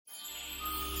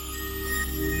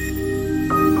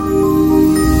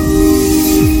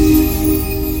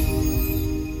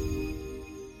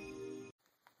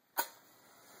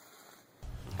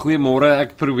Goeiemôre,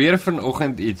 ek probeer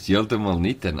vanoggend iets heeltemal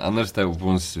nuut en anderste op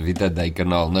ons Vita Day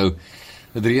kanaal. Nou,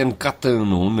 het reën katte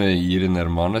en honde hier in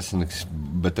Hermanus en ek is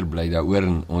bitter bly daaroor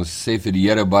en ons sê vir die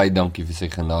Here baie dankie vir sy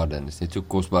genade en dit is net so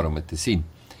kosbaar om dit te sien.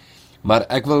 Maar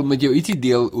ek wil met jou ietsie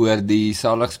deel oor die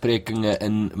saligsprekinge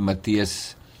in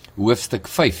Matteus hoofstuk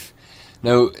 5.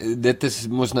 Nou, dit is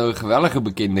mos nou 'n geweldige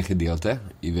bekende gedeelte,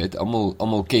 jy weet,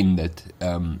 almal ken dit,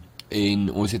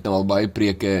 en ons het nou al baie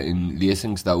preke en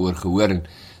lesings daaroor gehoor, en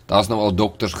daar's nou al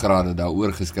doktersgrade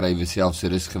daaroor geskrywe self, so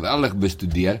dis geweldig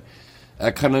bestudeer.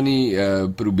 Ek gaan nou nie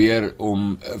probeer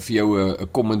om vir jou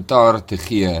 'n kommentaar te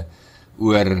gee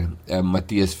oor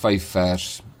Matteus 5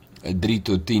 vers 3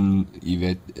 tot 10, jy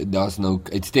weet, daar's nou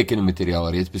uitstekende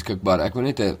materiaal reeds beskikbaar. Ek wil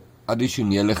net 'n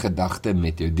addisionele gedagte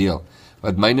met jou deel,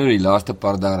 wat my nou die laaste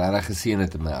paar dae regtig geseën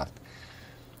het in my hart.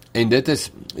 En dit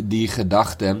is die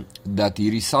gedagte dat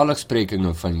hierdie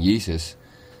saligsprekinge van Jesus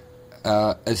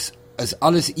is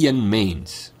alles een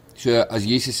mens. So as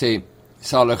Jesus sê,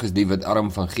 salig is die wat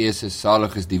arm van gees is,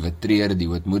 salig is die wat treur, die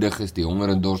wat moedig is, die honger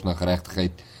en dors na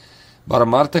geregtigheid,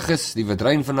 barmhartig is, die wat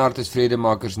rein van hart is,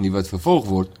 vredemakers en die wat vervolg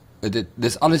word,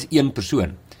 dis alles een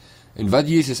persoon. En wat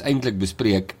Jesus eintlik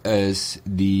bespreek is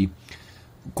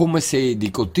kom ons sê,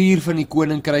 die kultuur van die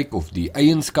koninkryk, of die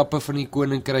eienskappe van die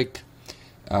koninkryk,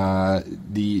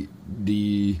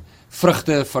 die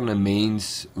vrugte van 'n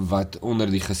mens wat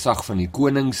onder die gesag van die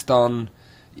koning staan,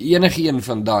 enige een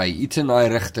van daai, iets in daai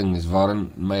rigting is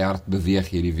waarin my hart beweeg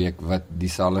hierdie week wat die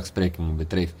saligspreking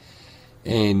betref.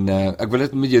 En ek wil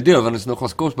dit met jou deel, want dit is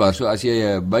nogals kosbaar. So as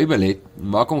jy 'n Bybel het,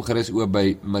 maak hom gerus oop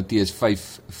by Matteus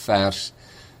 5 vers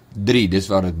 3, dis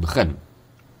waar dit begin.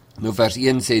 Nou vers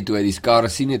 1 sê, toe hy die skare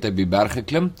sien, het hy op die berg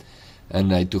geklim,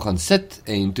 en hy toe gaan sit,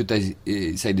 en toe het hy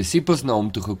sy disippels na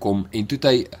hom toe gekom, en toe het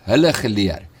hy hulle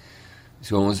geleer.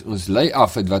 So ons lei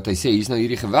af het wat hy sê, hier is nou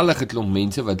hierdie geweldige klomp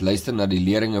mense wat luister na die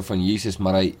leringe van Jesus,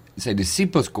 maar sy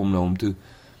disippels kom na hom toe,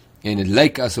 en het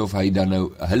lyk asof hy dan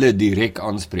nou hulle direk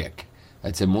aanspreek. Hy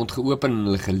het sy mond geopen en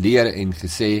hulle geleer en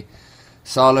gesê,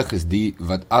 salig is die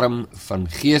wat arm van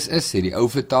gees is, sê die ou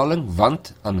vertaling,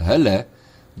 want aan hulle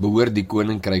behoort die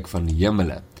koninkryk van die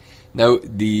hemele. Nou,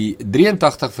 die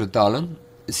 83 vertaling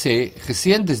sê,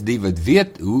 geseënd is die wat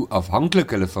weet hoe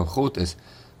afhanklik hulle van God is,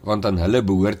 want aan hulle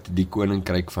behoort die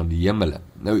koninkryk van die hemele.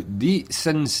 Nou, die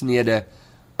sinsnede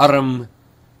arm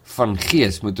van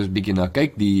gees, moet ons bietjie na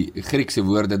kyk, die Griekse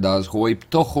woorde daar is hoi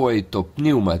top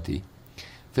pneumati.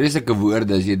 Vreeslike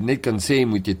woorde, as jy dit net kan sê,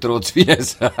 moet jy trots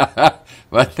wees.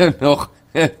 Wat nou nog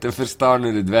te verstaan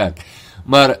hoe dit werk.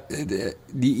 Maar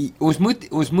ons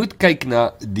moet kyk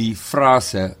na die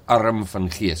frase arm van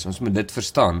gees. Ons moet dit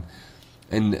verstaan.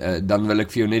 En dan wil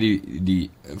ek vir jou net die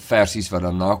versies wat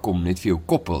daarna kom, net vir jou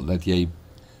koppel, dat jy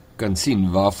kan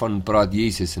sien waarvan praat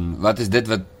Jesus en wat is dit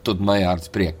wat tot my hart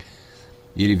spreek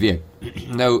hierdie week.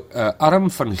 Nou, arm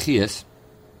van gees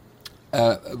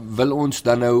wil ons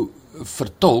dan nou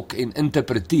vertolk en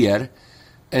interpreteer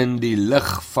in die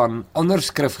lig van ander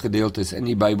skrifgedeeltes in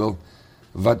die Bybel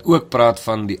wat ook praat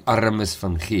van die armes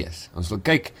van gees. Ons wil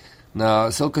kyk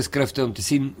na sulke skrifte om te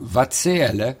sien wat sê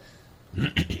hulle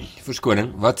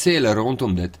wat sê hulle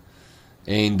rondom dit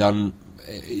en dan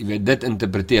jy weet dit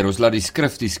interpreteer. Ons laat die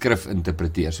skrif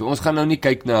interpreteer. So ons gaan nou nie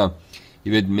kyk na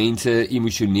jy weet mense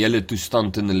emosionele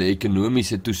toestand en hulle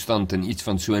ekonomiese toestand en iets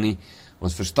van so nie.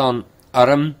 Ons verstaan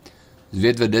arm, ons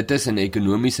weet wat dit is in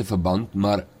ekonomiese verband,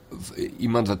 maar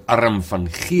iemand wat arm van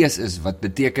gees is, wat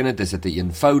beteken het? Is dit 'n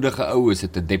eenvoudige ou? Is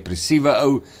dit 'n depressiewe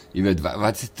ou? Jy weet,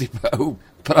 wat is die tipe ou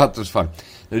praat ons van?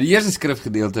 Nou die eerste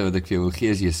skrifgedeelte wat ek vir jou wil gee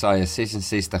is Jesaja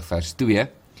 66 vers 2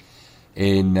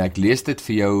 en ek lees dit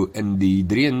vir jou in die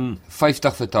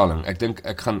 53 vertaling. Ek dink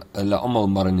ek gaan hulle almal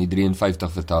maar in die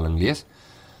 53 vertaling lees.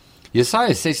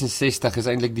 Jesaja 66 is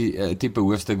eintlik die tipe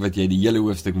hoofstuk wat jy die hele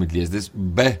hoofstuk moet lees. Dit is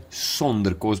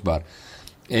besonder kosbaar.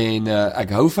 En ek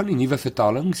hou van die nuwe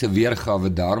vertaling, se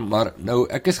weergawe daar, maar nou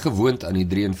ek is gewoond aan die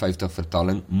 53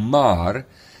 vertaling, maar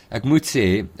ek moet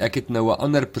sê, ek het nou 'n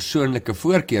ander persoonlike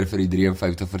voorkeur vir die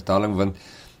 53 vertaling, want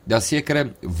daar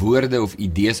sekere woorde of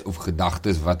idees of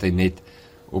gedagtes wat hy net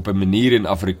op 'n manier in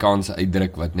Afrikaans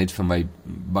uitdruk, wat net vir my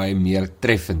baie meer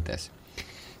treffend is.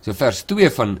 So vers 2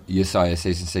 van Jesaja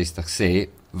 66 sê,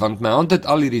 want my hand het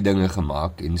al hierdie dinge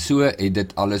gemaak, en so het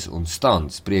dit alles ontstaan,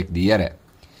 spreek die Here.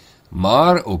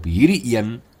 Maar op hierdie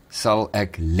een sal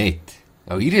ek let.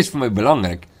 Nou hier is vir my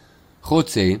belangrik, God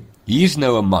sê, hier's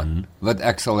nou 'n man wat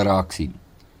ek sal raak sien.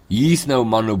 Hier's nou 'n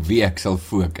man op wie ek sal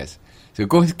fokus. So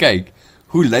kom ons kyk,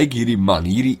 hoe lyk hierdie man,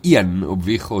 hierdie een op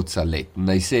wie God sal let? En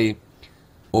hy sê,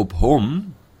 op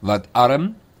hom wat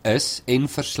arm is en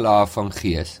verslaaf van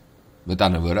gees, met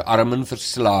ander woorde, arm en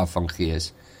verslaaf van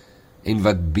gees, en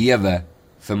wat bewe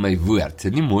vir my woord.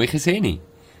 Dit nie mooi gesê nie.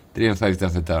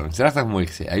 53 vertaling. Dit is regtig mooi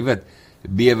gesê. Hy wat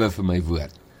bewe vir my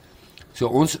woord. So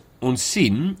ons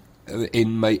sien,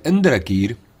 en my indruk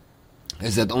hier,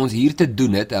 is dat ons hier te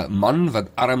doen het, 'n man wat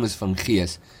arm is van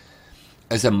gees,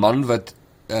 is 'n man wat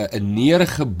 'n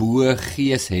neergeboë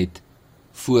gees het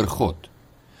voor God.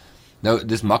 Nou,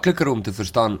 dis makliker om te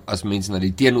verstaan as mens na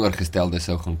die teenoorgestelde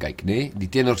sou gaan kyk, né? Die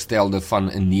teenoorgestelde van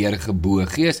 'n neergeboë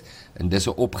gees, en dis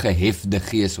 'n opgehefde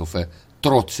gees of 'n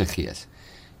trotse gees.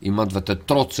 Iemand wat 'n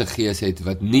trotse gees het,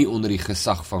 wat nie onder die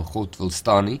gesag van God wil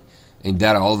staan nie, en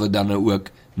derhalwe dan nou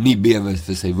ook nie bewe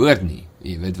vir sy woord nie.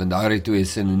 Jy weet, want daar twee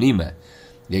is sinonieme.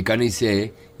 Jy kan nie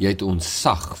sê, jy het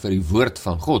ontzag vir die woord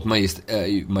van God, maar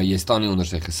jy staan nie onder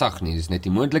sy gesag nie, dis net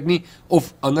nie moontlik nie,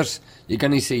 of anders, jy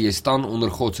kan nie sê, jy staan onder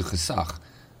God se gesag,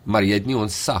 maar jy het nie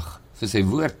ontzag vir sy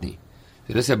woord nie.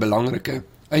 So dis 'n belangrike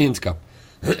eienskap.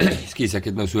 Ekskuus, ek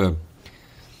het nou so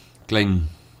klein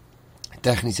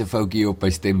tegniese foutjie op my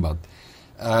stemband.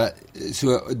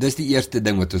 So dis die eerste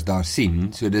ding wat ons daar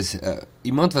sien, so dis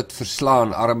iemand wat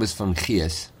verslaan arm is van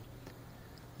gees,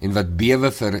 en wat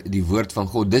bewe vir die woord van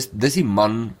God, dis die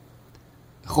man,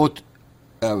 God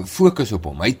fokus op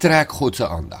hom, hy trek God se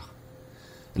aandag.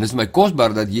 En dit is my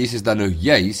kosbaar dat Jesus dan nou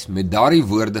juis met daardie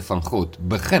woorde van God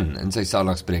begin in sy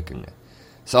saligsprekinge.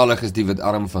 Salig is die wat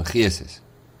arm van gees is,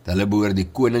 hulle behoort die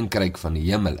koninkryk van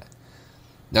die hemele.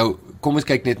 Nou, kom ons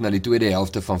kyk net na die tweede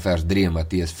helfte van vers 3 in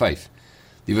Matteus 5.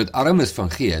 Die wat arm is van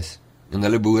gees, en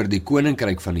hulle behoort die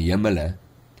koninkryk van die hemele.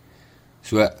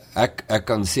 So ek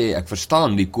kan sê, ek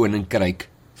verstaan die koninkryk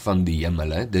van die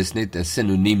hemele, dis net 'n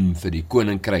sinoniem vir die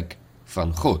koninkryk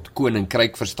van God.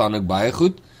 Koninkryk verstaan ek baie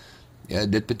goed, ja,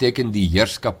 dit beteken die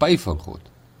heerskappy van God.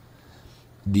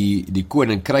 Die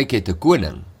koninkryk het 'n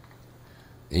koning,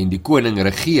 en die koning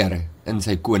regeer in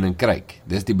sy koninkryk,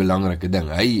 dis die belangrike ding,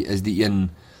 hy is die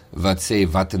een wat sê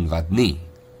wat en wat nie.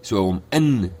 So om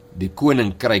in die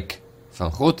koninkryk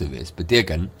van God te wees,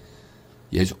 beteken,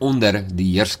 jy is onder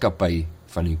die heerskappy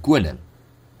van die koning,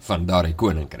 van daardie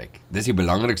koninkryk. Dis die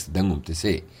belangrikste ding om te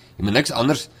sê. Jy moet niks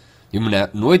anders, jy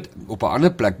moet nooit op 'n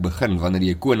ander plek begin, wanneer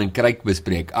jy koninkryk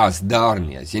bespreek, as daar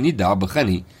nie. As jy nie daar begin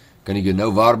nie, kan ek jou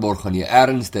nou waarborg, gaan jy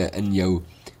ernstig in jou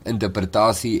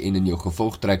interpretasie en in jou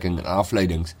gevolgtrekking en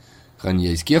afleidings, gaan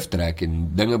jy skeef trek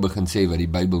en dinge begin sê wat die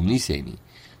Bybel nie sê nie.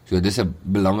 So dis 'n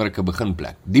belangrike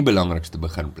beginplek, die belangrikste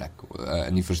beginplek,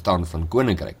 in die verstaan van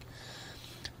koninkryk.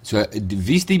 So,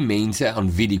 wie is die mense aan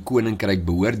wie die koninkryk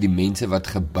behoort? Die mense wat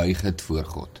gebuig het voor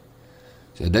God.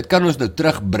 So, dit kan ons nou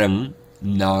terugbring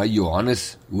na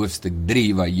Johannes hoofstuk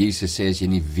 3, waar Jesus sê, as jy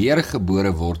nie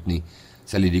weergebore word nie,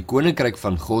 sal jy die koninkryk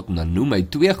van God, en dan noem hy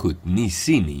twee goed, nie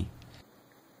sien nie,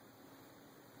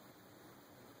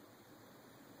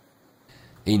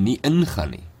 en nie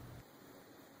ingaan nie.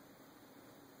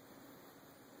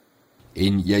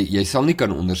 En jy sal nie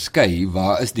kan onderskei,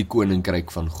 waar is die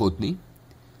koninkryk van God nie,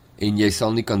 en jy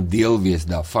sal nie kan deel wees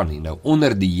daarvan nie. Nou,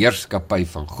 onder die heerskappy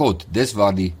van God, dis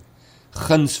waar die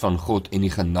guns van God, en die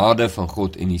genade van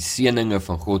God, en die seëninge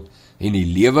van God, en die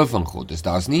lewe van God is.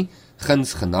 Daar's nie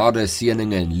guns, genade,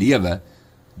 seëninge en lewe,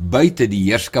 buite die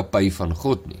heerskappy van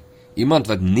God nie. Iemand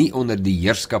wat nie onder die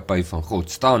heerskappy van God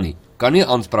staan nie, kan nie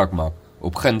aanspraak maak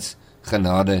op guns,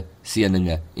 genade,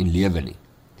 seëninge en lewe nie.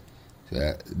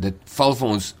 So, dit val vir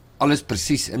ons alles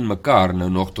presies in mekaar nou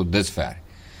nog tot dusver.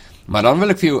 Maar dan wil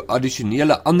ek vir jou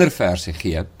addisionele ander verse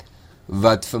gee,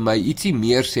 wat vir my ietsie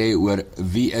meer sê oor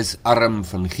wie is arm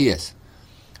van gees.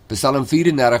 Psalm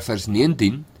 34 vers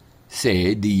 19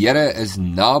 sê, die Here is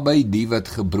naby die wat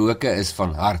gebroke is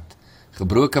van hart.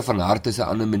 Gebroke van hart is 'n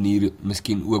ander manier,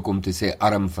 miskien ook om te sê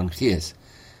arm van gees.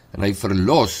 En hy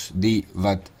verlos die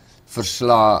wat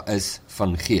versla is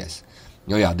van gees.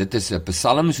 Nou ja, dit is 'n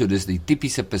psalm, so dis die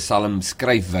tipiese psalm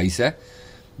skryfwyse.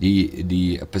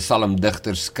 Die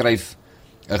psalmdigter skryf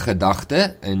 'n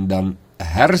gedagte en dan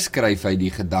herskryf hy die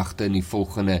gedagte in die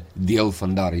volgende deel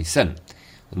van daardie sin.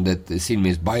 En dit sien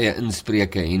mens baie in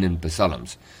Spreuke en in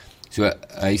psalms. So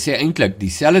hy sê eintlik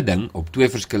dieselfde ding op twee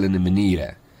verskillende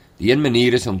maniere. Die een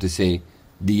manier is om te sê,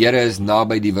 die Here is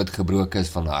naby die wat gebroke is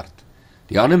van hart.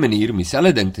 Die ander manier om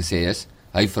dieselfde ding te sê is,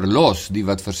 hy verlos die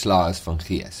wat versla is van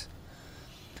gees.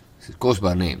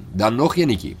 Kosbaar neem. Dan nog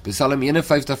enetjie, Psalm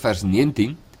 51 vers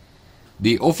 19,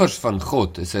 die offers van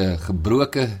God is 'n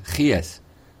gebroke gees,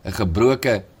 'n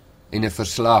gebroke en 'n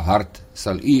versla hart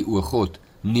sal u, o God,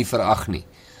 nie verag nie.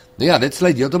 Nou ja, dit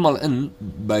sluit heeltemal in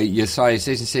by Jesaja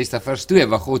 66 vers 2,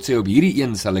 waar God sê, op hierdie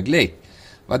een sal ek let.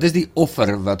 Wat is die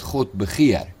offer wat God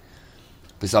begeer?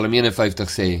 Psalm 51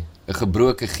 sê, 'n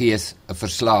gebroke gees, 'n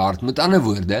versla hart. Met ander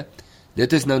woorde,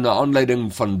 Dit is nou na aanleiding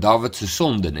van Dawid se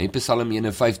sonde, nee, Psalm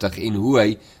 51, en hoe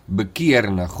hy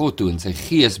bekeer na God toe, en sy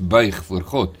gees buig voor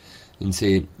God, en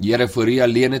sê, Here, voor U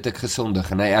alleen het ek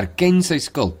gesondig, en hy erken sy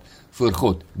skuld voor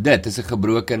God. Dit is 'n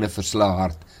gebroke en 'n verslae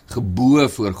hart, geboe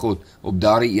voor God, op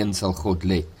daardie een sal God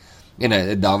lê.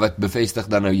 En Dawid bevestig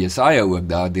dan nou Jesaja ook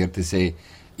daardeur te sê,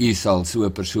 U sal so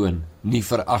 'n persoon nie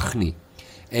verag nie.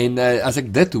 En as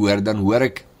ek dit hoor, dan hoor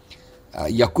ek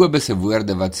Jakobus se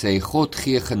woorde wat sê, God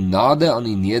gee genade aan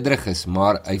die nederiges,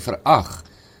 maar hy verag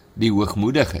die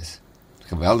hoogmoediges.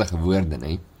 Geweldige woorde,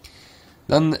 nee.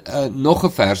 Dan nog 'n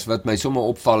vers wat my sommer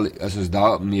opval as ons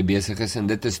daarmee besig is, en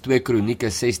dit is 2 Kronieke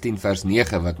 16 vers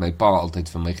 9, wat my pa altyd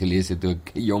vir my gelees het toe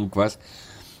ek jonk was,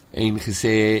 en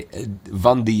gesê,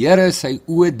 want die Here sy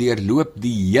oë deurloop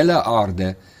die hele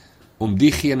aarde, om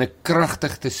diegene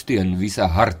kragtig te steun, wie se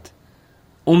hart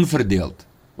onverdeeld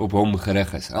op hom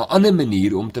gerig is. 'n ander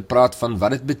manier om te praat van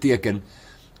wat dit beteken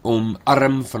om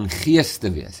arm van gees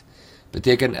te wees.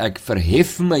 Beteken ek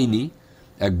verhef my nie,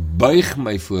 ek buig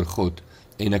my voor God,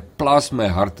 en ek plaas my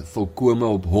hart volkome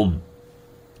op hom.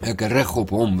 Ek rig op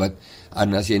hom,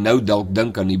 en as jy nou dalk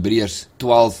dink aan Hebreërs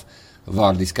 12,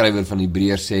 waar die skrywer van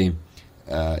Hebreërs sê,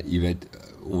 jy weet,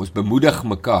 ons bemoedig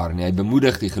mekaar, en hy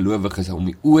bemoedig die gelowiges om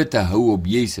die oë te hou op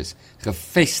Jesus,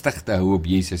 gefestig te hou op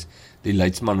Jesus, die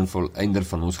leidsman en voleinder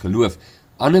van ons geloof.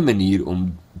 Ander manier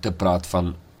om te praat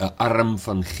van 'n arm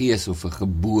van gees of 'n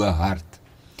geboe hart.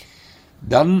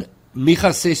 Dan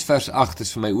Micha 6 vers 8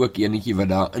 is vir my ook enetjie wat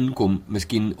daar inkom,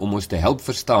 miskien om ons te help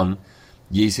verstaan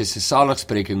Jesus se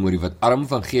saligspreking oor die wat arm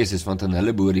van gees is, want aan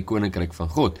hulle behoort die koninkryk van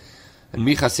God. In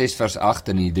Micha 6 vers 8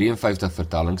 in die 53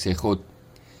 vertaling sê God,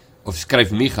 of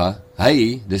skryf Micha,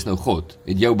 hy, dis nou God,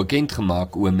 het jou bekend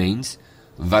gemaak, o mens,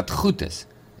 wat goed is.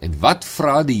 En wat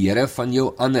vra die Here van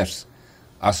jou anders,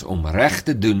 as om reg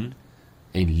te doen,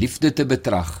 en liefde te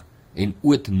betrag, en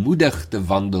ootmoedig te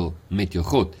wandel met jou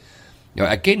God. Nou,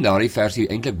 ek ken daardie versie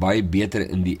eintlik baie beter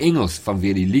in die Engels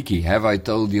vanweer die liedjie, Have I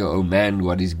told you, O man,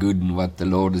 what is good and what the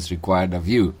Lord has required of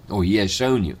you, or he has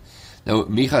shown you. Nou,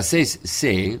 Micha 6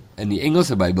 sê, in die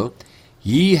Engelse Bybel,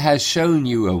 He has shown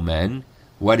you, O man,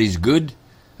 what is good,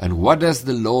 and what does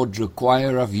the Lord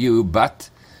require of you, but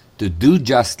to do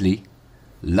justly,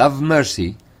 love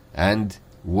mercy, and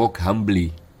walk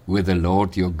humbly with the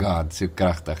Lord your God. So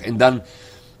kragtig. En dan,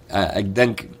 ek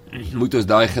dink, moet ons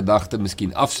daai gedagte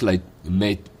miskien afsluit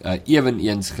met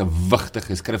eweneens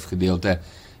gewigtige skrifgedeelte,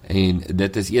 en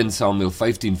dit is 1 Samuel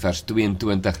 15 vers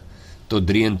 22 tot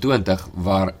 23,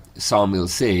 waar Samuel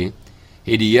sê,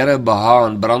 het die Here behaag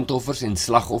aan brandoffers en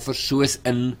slagoffers, soos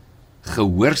in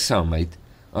gehoorsaamheid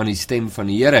aan die stem van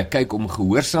die Here. Kyk, om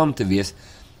gehoorsaam te wees,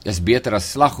 is beter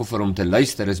as slagoffer, om te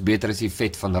luister is beter as die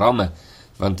vet van ramme,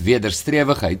 want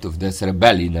wederstrewigheid, of dis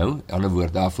rebellie nou, ander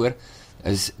woord daarvoor,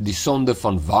 is die sonde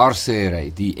van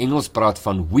waarsêery. Die Engels praat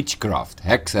van witchcraft,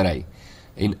 heksery,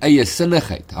 en eie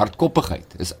sinnigheid,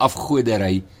 hardkoppigheid, is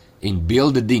afgodery en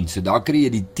beeldedien. So daar kry jy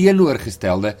die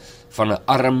teenoorgestelde van 'n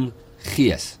arm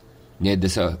gees. Nee,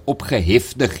 dis 'n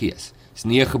opgehefte gees. Dis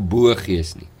nie 'n geboe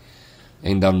gees nie.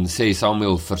 En dan sê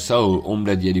Samuel vir Saul,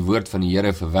 omdat jy die woord van die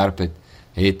Here verwerp het,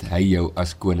 het hy jou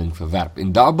as koning verwerp.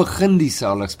 En daar begin die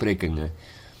saligsprekinge,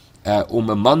 om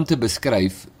 'n man te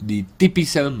beskryf, die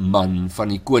tipiese man van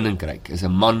die koninkryk, is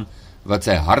 'n man wat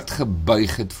sy hart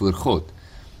gebuig het voor God,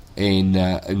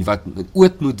 en wat met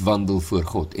ootmoed wandel voor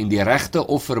God, en die regte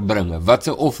offer bringe. Wat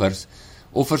se offers?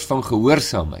 Offers van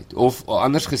gehoorsaamheid, of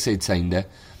anders gesê synde,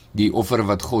 die offer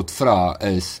wat God vra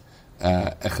is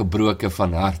 'n gebroke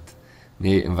van hart,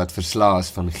 nee, en wat verslae is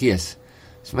van gees.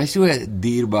 Dit is my so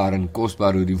dierbaar en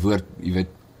kosbaar hoe die woord, jy weet,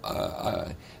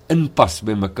 inpas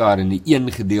by mekaar, en die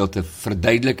een gedeelte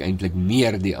verduidelik eintlik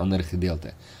meer die ander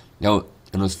gedeelte. Nou,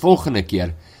 in ons volgende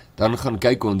keer, dan gaan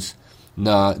kyk ons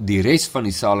na die res van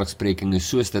die saligsprekinge,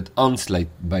 soos dit aansluit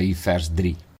by vers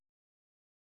 3.